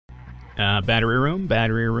Battery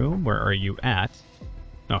room, where are you at?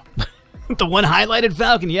 Oh, the one highlighted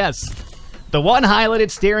Falcon, yes. The one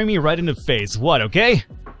highlighted staring me right in the face. What, okay?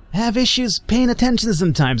 I have issues paying attention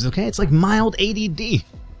sometimes, okay? It's like mild ADD.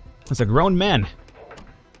 As a grown man.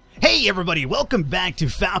 Hey everybody, welcome back to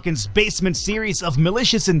Falcon's Basement series of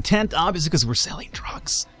malicious intent, obviously because we're selling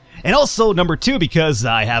drugs. And also, number 2, because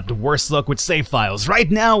I have the worst luck with save files.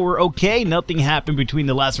 Right now, we're okay. Nothing happened between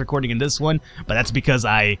the last recording and this one, but that's because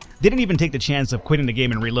I didn't even take the chance of quitting the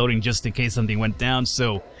game and reloading just in case something went down.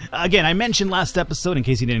 So, again, I mentioned last episode, in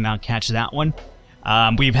case you did not catch that one.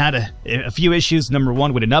 We've had a few issues. Number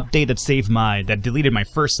 1, with an update that deleted my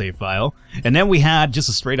first save file. And then we had just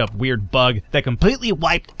a straight up weird bug that completely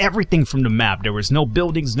wiped everything from the map. There was no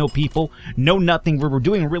buildings, no people, no nothing. We were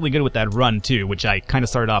doing really good with that run too, which I kind of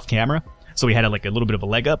started off camera. So we had like a little bit of a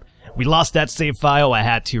leg up. We lost that save file. I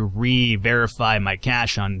had to re-verify my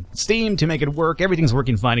cache on Steam to make it work. Everything's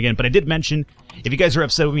working fine again, but I did mention, if you guys are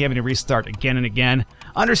upset with me having to restart again and again,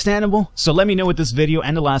 understandable. So let me know with this video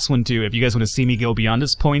and the last one too. If you guys want to see me go beyond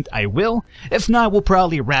this point, I will. If not, we'll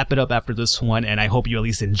probably wrap it up after this one, and I hope you at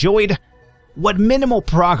least enjoyed what minimal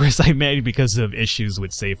progress I made because of issues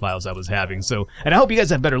with save files I was having. So, and I hope you guys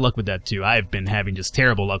have better luck with that too. I've been having just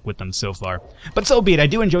terrible luck with them so far. But so be it. I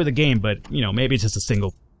do enjoy the game, but, you know, maybe it's just a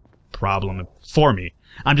single problem for me.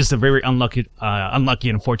 I'm just a very unlucky and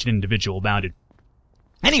unfortunate individual about it.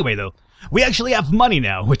 Anyway, though, we actually have money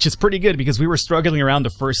now, which is pretty good because we were struggling around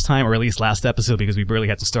the first time, or at least last episode, because we barely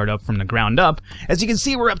had to start up from the ground up. As you can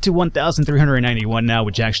see, we're up to 1,391 now,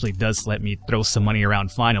 which actually does let me throw some money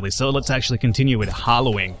around finally. So let's actually continue with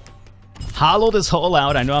hollowing. Hollow this hole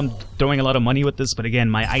out. I know I'm throwing a lot of money with this, but again,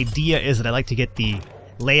 my idea is that I like to get the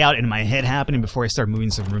layout in my head happening before I start moving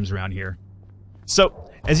some rooms around here. So,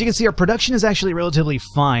 as you can see, our production is actually relatively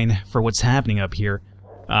fine for what's happening up here.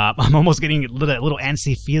 I'm almost getting a little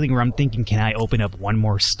antsy feeling where I'm thinking, can I open up one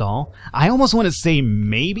more stall? I almost want to say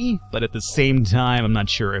maybe, but at the same time, I'm not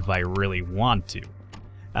sure if I really want to.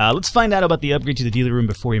 Let's find out about the upgrade to the dealer room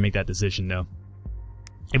before we make that decision, though.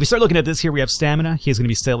 If we start looking at this here, we have stamina. He's going to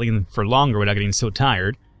be selling for longer without getting so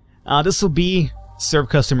tired. This will be serve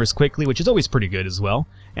customers quickly, which is always pretty good as well.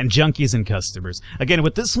 And junkies and customers. Again,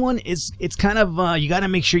 with this one, it's kind of, you gotta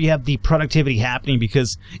make sure you have the productivity happening,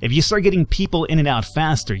 because if you start getting people in and out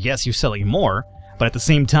faster, yes, you're selling more, but at the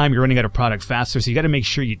same time, you're running out of product faster, so you gotta make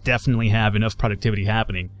sure you definitely have enough productivity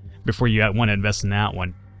happening before you want to invest in that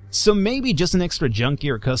one. So maybe just an extra junkie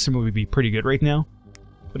or customer would be pretty good right now.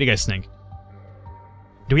 What do you guys think?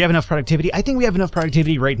 Do we have enough productivity? I think we have enough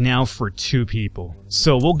productivity right now for 2 people.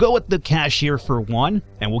 So we'll go with the cashier for 1,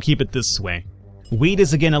 and we'll keep it this way. Weed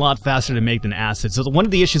is, again, a lot faster to make than acid. So one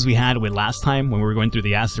of the issues we had with last time when we were going through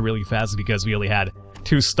the acid really fast is because we only had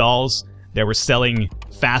 2 stalls that were selling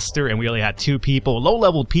faster, and we only had 2 people,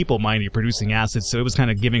 low-level people, mind you, producing acid, so it was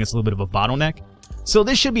kind of giving us a little bit of a bottleneck. So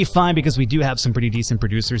this should be fine because we do have some pretty decent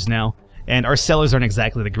producers now, and our sellers aren't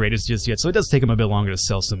exactly the greatest just yet, so it does take them a bit longer to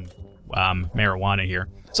sell some marijuana here.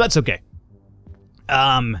 So that's okay.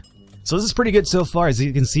 So this is pretty good so far. As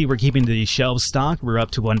you can see, we're keeping the shelves stocked. We're up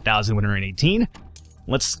to 1,118.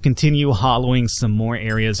 Let's continue hollowing some more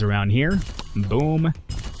areas around here. Boom.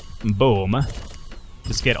 Boom.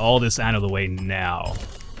 Just get all this out of the way now.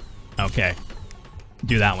 Okay.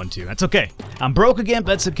 Do that one too. That's okay. I'm broke again,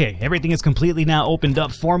 but that's okay. Everything is completely now opened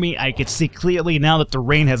up for me. I can see clearly now that the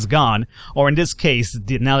rain has gone. Or in this case,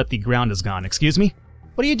 now that the ground is gone. Excuse me?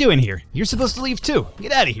 What are you doing here? You're supposed to leave too.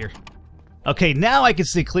 Get out of here. Okay, now I can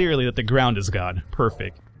see clearly that the ground is gone.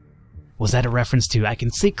 Perfect. Was that a reference to I can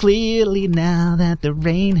see clearly now that the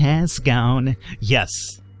rain has gone?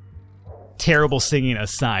 Yes. Terrible singing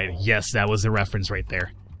aside, yes, that was a reference right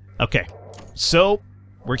there. Okay, so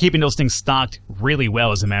we're keeping those things stocked really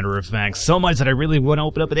well, as a matter of fact. So much that I really want to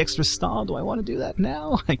open up an extra stall. Do I want to do that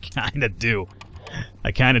now? I kind of do.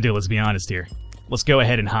 Let's be honest here. Let's go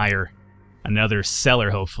ahead and hire another seller,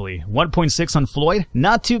 hopefully. 1.6 on Floyd?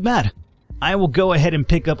 Not too bad. I will go ahead and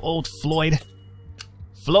pick up old Floyd.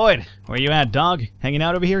 Floyd, where you at, dog? Hanging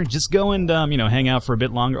out over here? Just go and, you know, hang out for a bit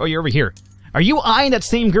longer. Oh, you're over here. Are you eyeing that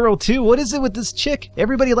same girl, too? What is it with this chick?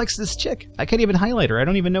 Everybody likes this chick. I can't even highlight her. I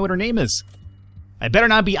don't even know what her name is. I better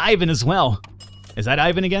not be Ivan as well. Is that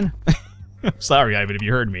Ivan again? I'm sorry, Ivan, if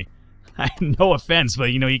you heard me. No offense,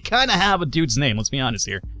 but, you know, you kind of have a dude's name. Let's be honest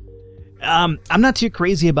here. I'm not too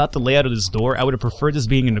crazy about the layout of this door. I would have preferred this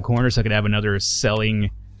being in the corner so I could have another selling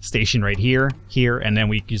station right here, and then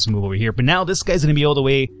we can just move over here. But now this guy's going to be all the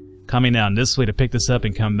way coming down this way to pick this up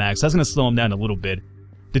and come back. So that's going to slow him down a little bit.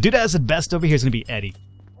 The dude that has the best over here is going to be Eddie.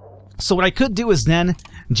 So what I could do is then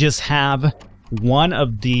just have one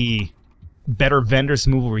of the better vendors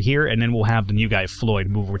move over here, and then we'll have the new guy, Floyd,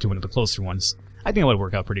 move over to one of the closer ones. I think it would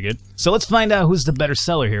work out pretty good. So let's find out who's the better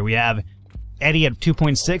seller here. We have Eddie at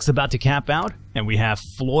 2.6, about to cap out, and we have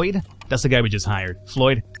Floyd. That's the guy we just hired.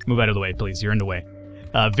 Floyd, move out of the way, please. You're in the way.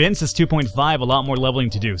 Vince is 2.5, a lot more leveling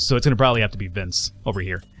to do, so it's going to probably have to be Vince over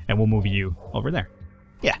here, and we'll move you over there.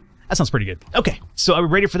 Yeah, that sounds pretty good. Okay, so are we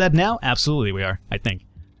ready for that now? Absolutely we are, I think.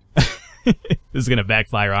 This is going to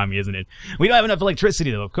backfire on me, isn't it? We don't have enough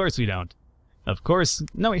electricity, though. Of course we don't. Of course.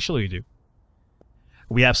 No, actually we do.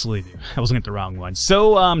 We absolutely do. I was looking at the wrong one.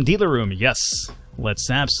 So, dealer room, yes. Let's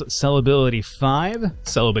have sellability 5,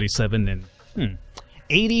 sellability 7, and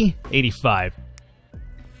 80, 85.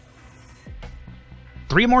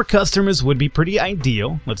 3 more customers would be pretty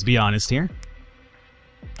ideal, let's be honest here.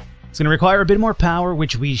 It's going to require a bit more power,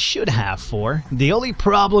 which we should have for. The only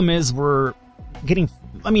problem is we're getting...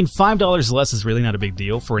 I mean, $5 less is really not a big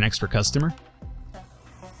deal for an extra customer.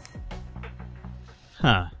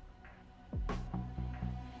 Huh.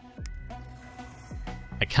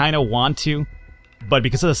 I kind of want to, but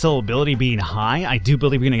because of the sellability being high, I do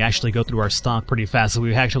believe we're going to actually go through our stock pretty fast, so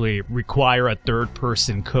we actually require a third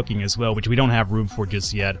person cooking as well, which we don't have room for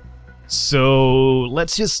just yet. So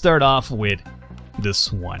let's just start off with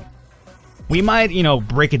this one. We might, you know,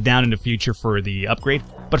 break it down in the future for the upgrade,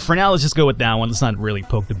 but for now let's just go with that one. Let's not really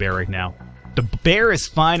poke the bear right now. The bear is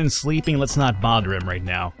fine and sleeping, let's not bother him right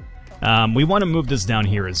now. We want to move this down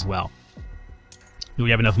here as well. Do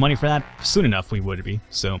we have enough money for that? Soon enough we would be,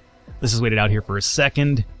 so let's just wait it out here for a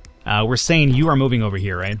second. We're saying you are moving over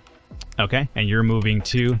here, right? Okay, and you're moving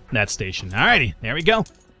to that station. Alrighty, there we go.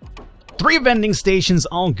 3 vending stations,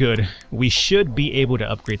 all good. We should be able to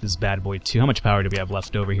upgrade this bad boy too. How much power do we have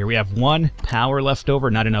left over here? We have 1 power left over,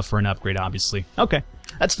 not enough for an upgrade, obviously. Okay,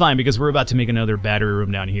 that's fine because we're about to make another battery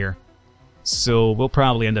room down here. So we'll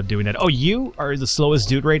probably end up doing that. Oh, you are the slowest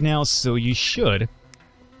dude right now, so you should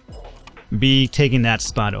be taking that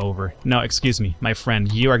spot over. No, excuse me, my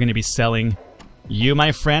friend. You are going to be selling... You,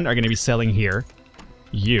 my friend, are going to be selling here.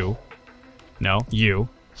 You. No, you,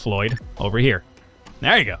 Floyd, over here.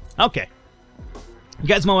 There you go. Okay. You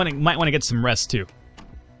guys might want to get some rest, too.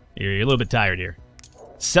 You're a little bit tired here.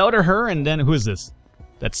 Sell to her, and then... Who is this?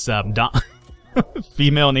 That's,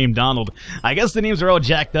 female named Donald. I guess the names are all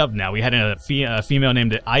jacked up now. We had a female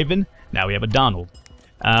named Ivan. Now we have a Donald.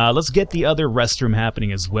 Let's get the other restroom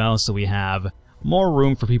happening as well, so we have more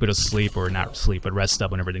room for people to sleep, or not sleep, but rest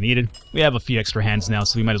up whenever they needed. We have a few extra hands now,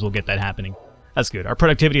 so we might as well get that happening. That's good. Our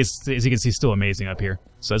productivity is, as you can see, still amazing up here,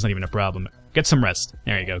 so that's not even a problem. Get some rest.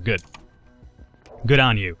 There you go. Good. Good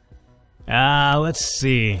on you. Let's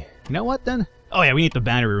see. You know what, then? Oh, yeah, we need the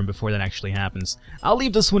battery room before that actually happens. I'll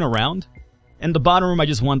leave this one around. In the bottom room, I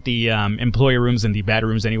just want the employee rooms and the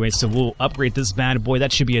battery rooms anyway, so we'll upgrade this bad boy.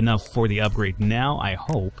 That should be enough for the upgrade now, I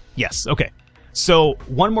hope. Yes, okay. So,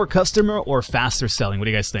 1 more customer or faster selling? What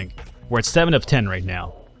do you guys think? We're at 7 of 10 right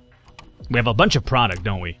now. We have a bunch of product,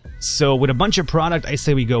 don't we? So, with a bunch of product, I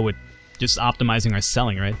say we go with just optimizing our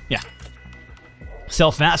selling, right? Yeah.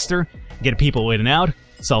 Sell faster, get people in and out,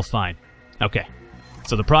 sell fine. Okay.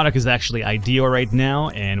 So, the product is actually ideal right now,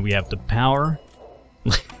 and we have the power...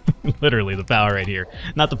 Literally the power right here.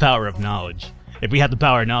 Not the power of knowledge. If we had the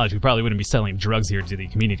power of knowledge, we probably wouldn't be selling drugs here to the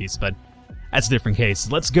communities, but that's a different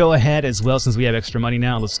case. Let's go ahead as well, since we have extra money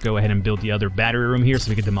now, let's go ahead and build the other battery room here so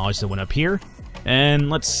we can demolish the one up here.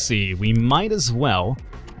 And let's see, we might as well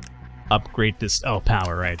upgrade this... Oh,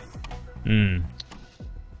 power, right.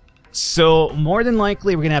 So, more than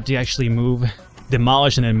likely, we're going to have to actually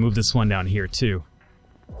demolish and then move this one down here, too.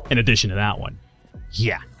 In addition to that one.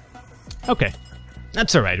 Yeah. Okay.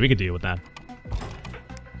 That's alright, we can deal with that.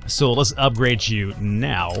 So let's upgrade you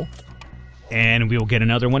now. And we'll get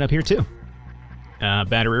another one up here too.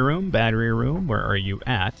 Battery room, where are you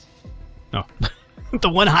at? Oh, the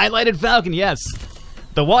one highlighted Falcon, yes.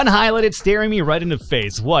 The one highlighted staring me right in the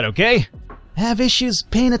face. What, okay? I have issues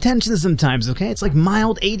paying attention sometimes, okay? It's like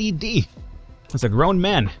mild ADD. As a grown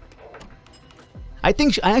man. I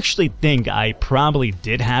actually think I probably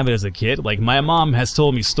did have it as a kid. Like, my mom has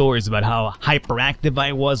told me stories about how hyperactive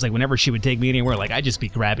I was. Like, whenever she would take me anywhere, like, I'd just be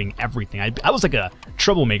grabbing everything. I was like a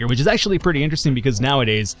troublemaker, which is actually pretty interesting because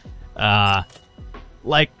nowadays,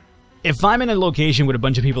 like, if I'm in a location with a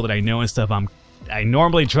bunch of people that I know and stuff, I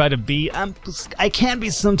normally try to be, I can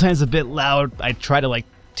be sometimes a bit loud. I try to, like,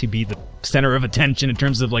 to be the center of attention in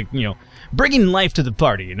terms of, like, you know, bringing life to the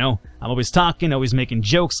party, you know? I'm always talking, always making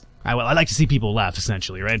jokes. I like to see people laugh,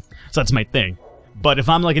 essentially, right? So that's my thing. But if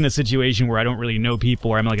I'm, like, in a situation where I don't really know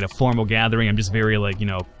people, or I'm, like, in a formal gathering, I'm just very, like, you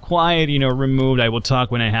know, quiet, you know, removed. I will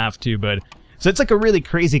talk when I have to, but... So it's, like, a really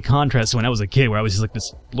crazy contrast to when I was a kid, where I was just, like,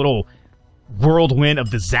 this little whirlwind of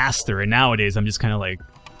disaster, and nowadays I'm just kind of like,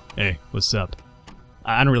 hey, what's up?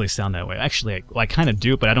 I don't really sound that way. Actually, I kind of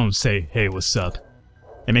do, but I don't say, hey, what's up?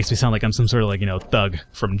 It makes me sound like I'm some sort of, like, you know, thug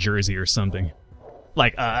from Jersey or something.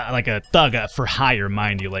 Like a thug for hire,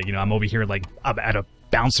 mind you. Like, you know, I'm over here, like, at a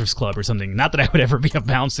bouncer's club or something. Not that I would ever be a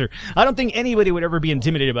bouncer. I don't think anybody would ever be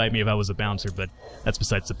intimidated by me if I was a bouncer, but that's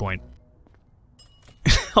besides the point.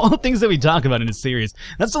 All the things that we talk about in this series,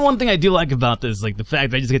 that's the one thing I do like about this, like the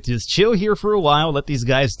fact that I just get to just chill here for a while, let these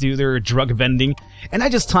guys do their drug vending, and I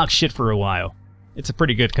just talk shit for a while. It's a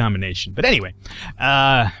pretty good combination. But anyway,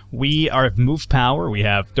 we are moved power. We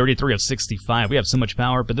have 33 of 65. We have so much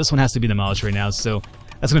power, but this one has to be demolished right now, so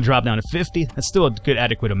that's going to drop down to 50. That's still a good,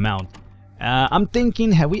 adequate amount. I'm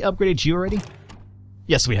thinking, have we upgraded you already?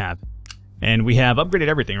 Yes, we have. And we have upgraded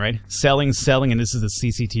everything, right? Selling, and this is the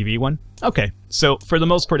CCTV one. Okay, so for the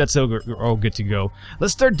most part, that's all good to go.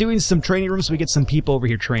 Let's start doing some training rooms so we get some people over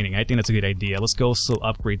here training. I think that's a good idea. Let's go also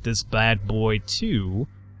upgrade this bad boy to...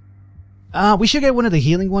 we should get one of the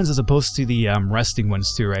healing ones as opposed to the resting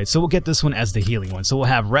ones too, right? So we'll get this one as the healing one. So we'll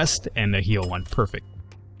have rest and the heal one. Perfect.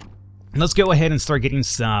 And let's go ahead and start getting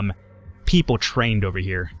some people trained over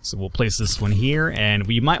here. So we'll place this one here, and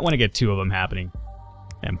we might want to get 2 of them happening.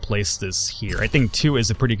 And place this here. I think 2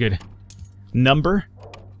 is a pretty good number.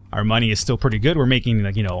 Our money is still pretty good. We're making,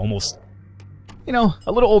 like, you know, almost, you know,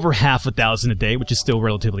 a little over half $1,000 a day, which is still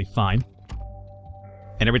relatively fine.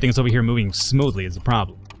 And everything's over here moving smoothly is the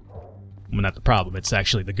problem. Well, not the problem. It's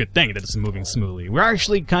actually the good thing that it's moving smoothly. We're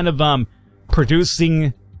actually kind of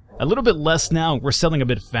producing a little bit less now. We're selling a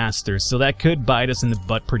bit faster, so that could bite us in the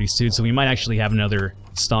butt pretty soon. So we might actually have another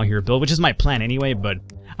stall here built, which is my plan anyway, but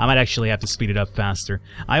I might actually have to speed it up faster.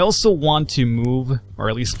 I also want to move, or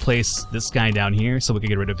at least place this guy down here so we can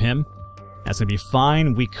get rid of him. That's going to be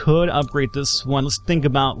fine. We could upgrade this one. Let's think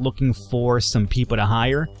about looking for some people to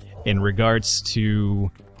hire in regards to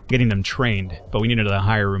getting them trained, but we need another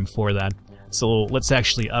hire room for that. So let's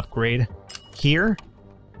actually upgrade here.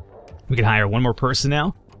 We can hire 1 more person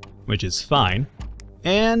now, which is fine.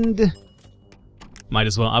 And might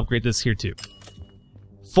as well upgrade this here too.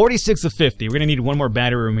 46 of 50. We're going to need 1 more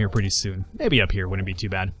battery room here pretty soon. Maybe up here wouldn't be too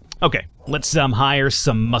bad. Okay, let's hire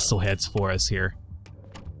some muscle heads for us here.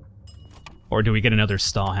 Or do we get another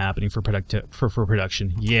stall happening for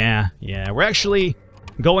production? Yeah. We're actually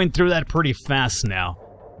going through that pretty fast now.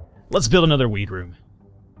 Let's build another weed room.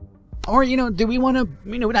 Or, you know, do we want to,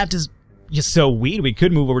 you know, we don't have to just sell weed. We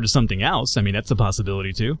could move over to something else. I mean, that's a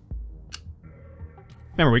possibility too.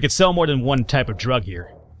 Remember, we could sell more than 1 type of drug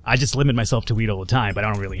here. I just limit myself to weed all the time, but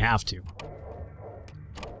I don't really have to.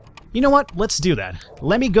 You know what? Let's do that.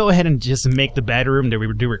 Let me go ahead and just make the battery room that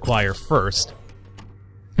we do require first.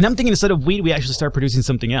 And I'm thinking instead of weed, we actually start producing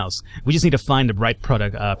something else. We just need to find the right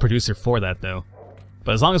producer for that, though.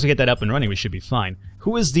 But as long as we get that up and running, we should be fine.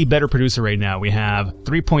 Who is the better producer right now? We have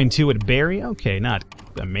 3.2 with Barry. Okay, not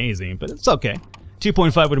amazing, but it's okay.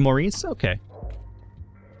 2.5 with Maurice. Okay.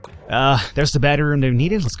 There's the battery room that we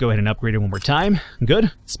needed. Let's go ahead and upgrade it one more time.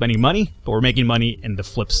 Good. Spending money, but we're making money in the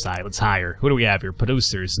flip side. Let's hire. Who do we have here?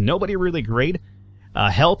 Producers. Nobody really great.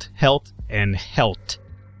 Health, and health.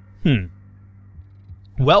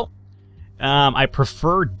 Well, I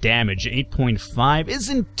prefer damage. 8.5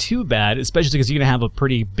 isn't too bad, especially because you're going to have a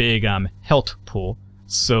pretty big health pool.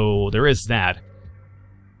 So there is that.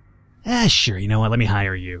 Sure, you know what? Let me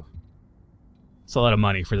hire you. It's a lot of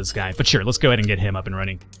money for this guy. But sure, let's go ahead and get him up and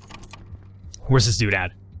running. Where's this dude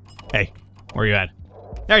at? Hey, where are you at?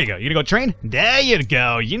 There you go. You gonna go train? There you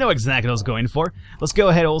go. You know exactly what I was going for. Let's go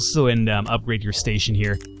ahead also and upgrade your station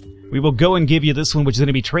here. We will go and give you this one, which is going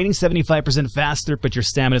to be training 75% faster, but your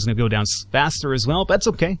stamina is going to go down faster as well. But that's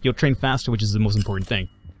okay. You'll train faster, which is the most important thing.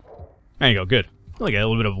 There you go. Good. You got a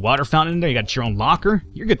little bit of water fountain in there. You got your own locker.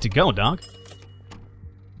 You're good to go, dog.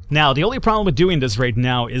 Now, the only problem with doing this right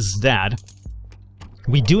now is that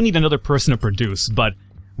we do need another person to produce, but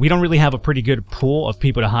we don't really have a pretty good pool of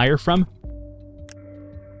people to hire from.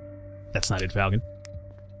 That's not it, Falcon.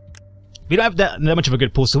 We don't have that much of a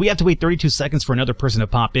good pool, so we have to wait 32 seconds for another person to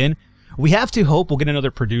pop in. We have to hope we'll get another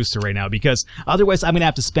producer right now, because otherwise I'm going to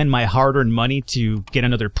have to spend my hard-earned money to get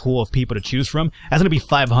another pool of people to choose from. That's going to be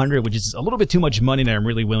 500, which is a little bit too much money that I'm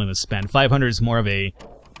really willing to spend. 500 is more of a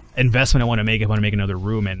investment I want to make if I want to make another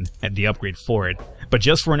room and the upgrade for it. But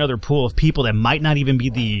just for another pool of people that might not even be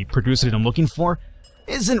the producer that I'm looking for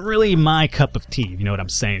isn't really my cup of tea, if you know what I'm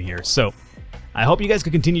saying here. So I hope you guys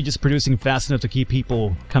can continue just producing fast enough to keep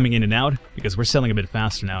people coming in and out, because we're selling a bit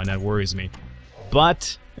faster now, and that worries me.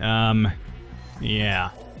 But, yeah.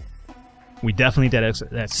 We definitely need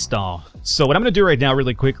that stall. So what I'm going to do right now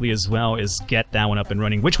really quickly as well is get that one up and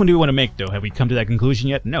running. Which one do we want to make, though? Have we come to that conclusion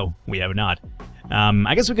yet? No, we have not.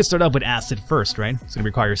 I guess we could start off with acid first, right? It's going to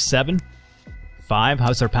require 7. 5.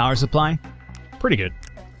 How's our power supply? Pretty good.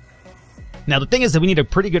 Now, the thing is that we need a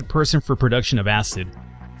pretty good person for production of acid.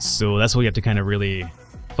 So that's what we have to kind of really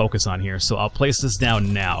focus on here. So I'll place this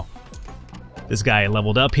down now. This guy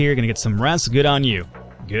leveled up here. Going to get some rest. Good on you.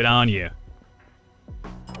 Good on you.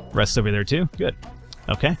 Rest over there too? Good.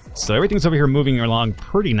 Okay, so everything's over here moving along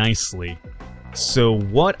pretty nicely. So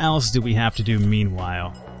what else do we have to do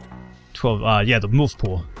meanwhile? 12, yeah, the move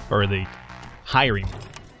pool, or the hiring.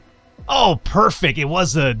 Oh, perfect! It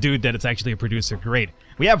was a dude that it's actually a producer. Great.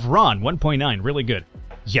 We have Ron, 1.9, really good.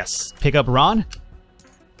 Yes, pick up Ron.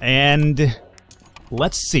 And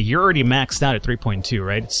let's see, you're already maxed out at 3.2,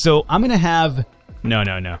 right? So I'm gonna have...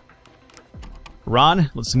 No. Ron,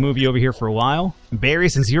 let's move you over here for a while. Barry,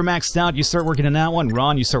 since you're maxed out, you start working on that one.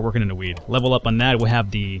 Ron, you start working on the weed. Level up on that. We'll have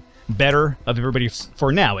the better of everybody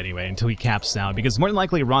for now, anyway, until he caps out. Because more than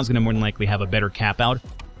likely, Ron's going to more than likely have a better cap out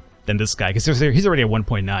than this guy. Because he's already at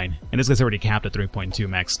 1.9, and this guy's already capped at 3.2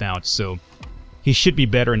 maxed out. So he should be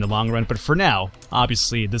better in the long run. But for now,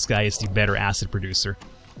 obviously, this guy is the better acid producer.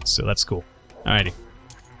 So that's cool. Alrighty.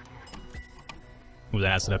 Move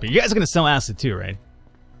that acid up here. You guys are going to sell acid too, right?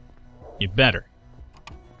 You better.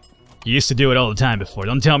 You used to do it all the time before.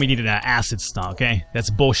 Don't tell me you needed an acid stall, okay? That's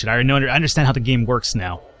bullshit. I understand how the game works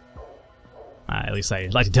now. At least I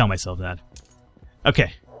like to tell myself that.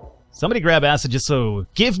 Okay. Somebody grab acid just so...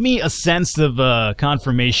 Give me a sense of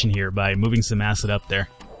confirmation here by moving some acid up there.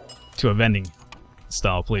 To a vending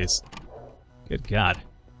stall, please. Good God.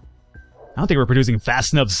 I don't think we're producing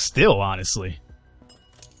fast enough still, honestly.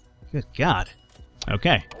 Good God.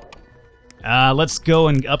 Okay. Let's go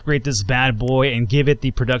and upgrade this bad boy and give it the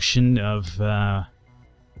production of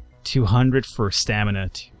 200 for stamina.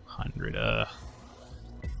 200.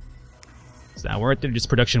 Is that worth it? Just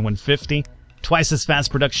production 150. Twice as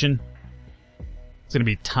fast production. It's gonna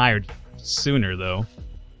be tired sooner though.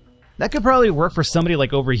 That could probably work for somebody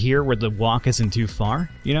like over here where the walk isn't too far,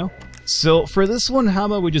 you know? So for this one, how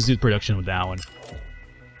about we just do production with that one?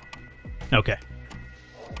 Okay.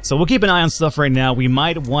 So we'll keep an eye on stuff right now. We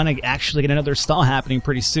might want to actually get another stall happening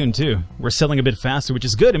pretty soon, too. We're selling a bit faster, which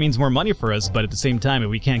is good. It means more money for us, but at the same time, if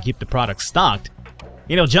we can't keep the product stocked...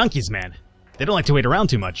 You know, junkies, man. They don't like to wait around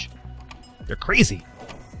too much. They're crazy.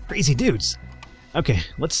 Crazy dudes. Okay,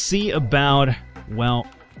 let's see about... Well,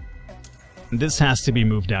 this has to be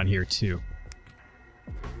moved down here, too.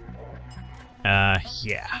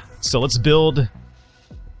 Yeah. So let's build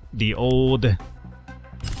the old...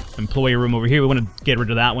 employee room over here. We want to get rid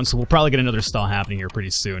of that one, so we'll probably get another stall happening here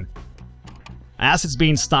pretty soon. Acid's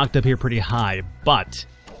being stocked up here pretty high, but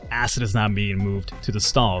acid is not being moved to the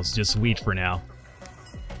stalls. Just wheat for now.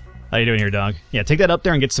 How you doing here, dog? Yeah, take that up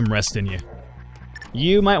there and get some rest in you.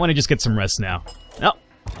 You might want to just get some rest now. Oh,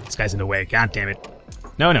 this guy's in the way. God damn it.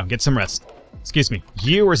 No, get some rest. Excuse me.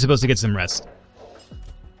 You were supposed to get some rest.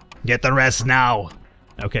 Get the rest now.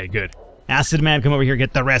 Okay, good. Acid man, come over here.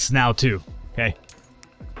 Get the rest now, too. Okay?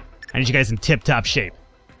 I need you guys in tip-top shape.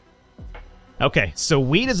 Okay, so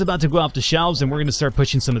wheat is about to go off the shelves, and we're going to start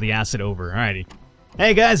pushing some of the acid over. Alrighty.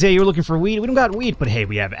 Hey, guys, you were looking for wheat? We don't got wheat, but hey,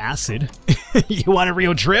 we have acid. You want a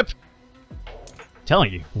real trip? I'm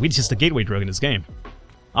telling you, wheat's just a gateway drug in this game.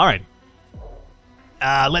 Alright.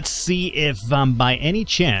 Let's see if, by any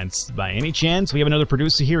chance, we have another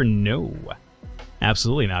producer here? No.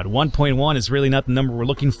 Absolutely not. 1.1 is really not the number we're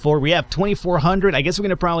looking for. We have 2,400. I guess we're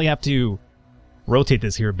going to probably have to... rotate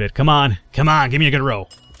this here a bit. Come on, give me a good row.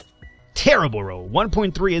 Terrible row.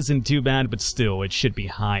 1.3 isn't too bad, but still, it should be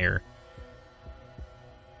higher.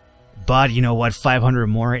 But you know what? 500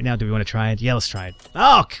 more right now. Do we want to try it? Yeah, let's try it.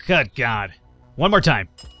 Oh, good God. One more time.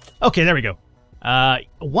 Okay, there we go.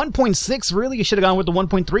 1.6, really? You should have gone with the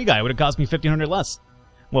 1.3 guy. It would have cost me 1,500 less.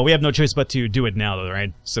 Well, we have no choice but to do it now, though,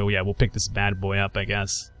 right? So yeah, we'll pick this bad boy up, I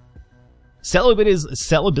guess.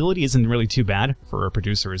 Sellability isn't really too bad for a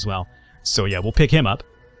producer as well. So yeah, we'll pick him up.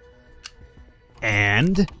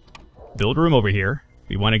 And build room over here.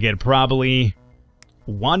 We want to get probably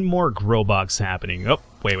one more grow box happening. Oh,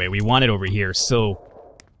 wait, we want it over here. So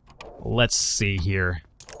let's see here.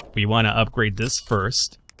 We want to upgrade this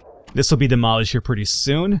first. This will be demolished here pretty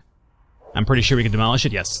soon. I'm pretty sure we can demolish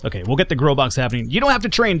it. Yes. Okay, we'll get the grow box happening. You don't have to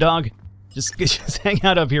train, dog. Just hang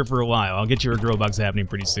out up here for a while. I'll get you a grow box happening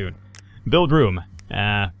pretty soon. Build room.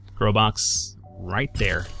 Grow box right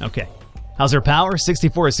there. Okay. How's our power?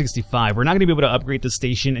 64 or 65. We're not going to be able to upgrade the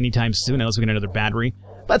station anytime soon unless we get another battery.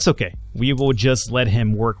 That's okay. We will just let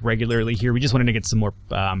him work regularly here. We just wanted to get some more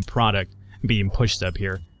product being pushed up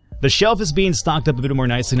here. The shelf is being stocked up a bit more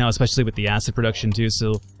nicely now, especially with the acid production too,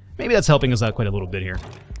 so maybe that's helping us out quite a little bit here.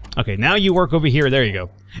 Okay, now you work over here. There you go.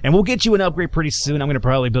 And we'll get you an upgrade pretty soon. I'm going to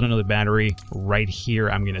probably build another battery right here,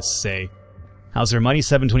 I'm going to say. How's our money?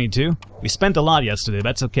 722. We spent a lot yesterday.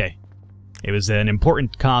 That's okay. It was an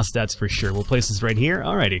important cost, that's for sure. We'll place this right here.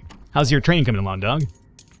 Alrighty. How's your training coming along, dog?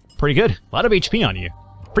 Pretty good. A lot of HP on you.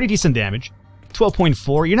 Pretty decent damage.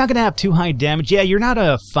 12.4. You're not going to have too high damage. Yeah, you're not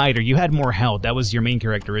a fighter. You had more health. That was your main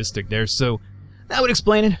characteristic there, so that would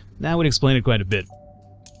explain it. That would explain it quite a bit.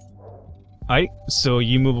 Alright, so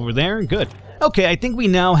you move over there. Good. Okay, I think we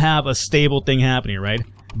now have a stable thing happening, right?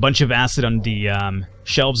 Bunch of acid on the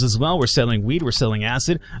shelves as well. We're selling weed, we're selling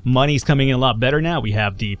acid. Money's coming in a lot better now. We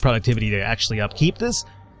have the productivity to actually upkeep this.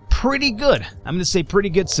 Pretty good. I'm going to say pretty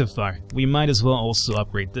good so far. We might as well also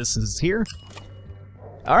upgrade this since it's here.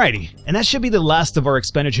 Alrighty, and that should be the last of our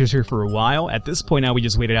expenditures here for a while. At this point now, we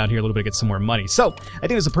just waited out here a little bit to get some more money. So, I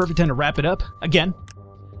think it's a perfect time to wrap it up. Again,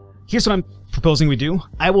 here's what I'm proposing we do.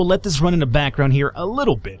 I will let this run in the background here a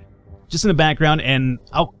little bit. Just in the background, and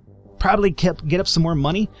I'll probably get up some more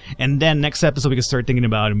money, and then next episode we can start thinking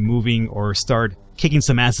about moving or start kicking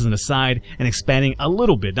some asses on the side and expanding a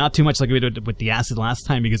little bit. Not too much like we did with the acid last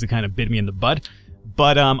time because it kind of bit me in the butt,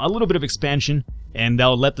 but a little bit of expansion, and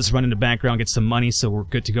I'll let this run in the background, get some money, so we're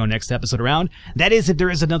good to go next episode around. That is, if there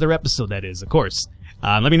is another episode, that is, of course.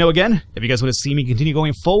 Let me know again. If you guys want to see me continue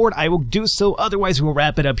going forward, I will do so. Otherwise, we'll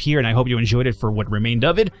wrap it up here, and I hope you enjoyed it for what remained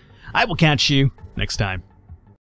of it. I will catch you next time.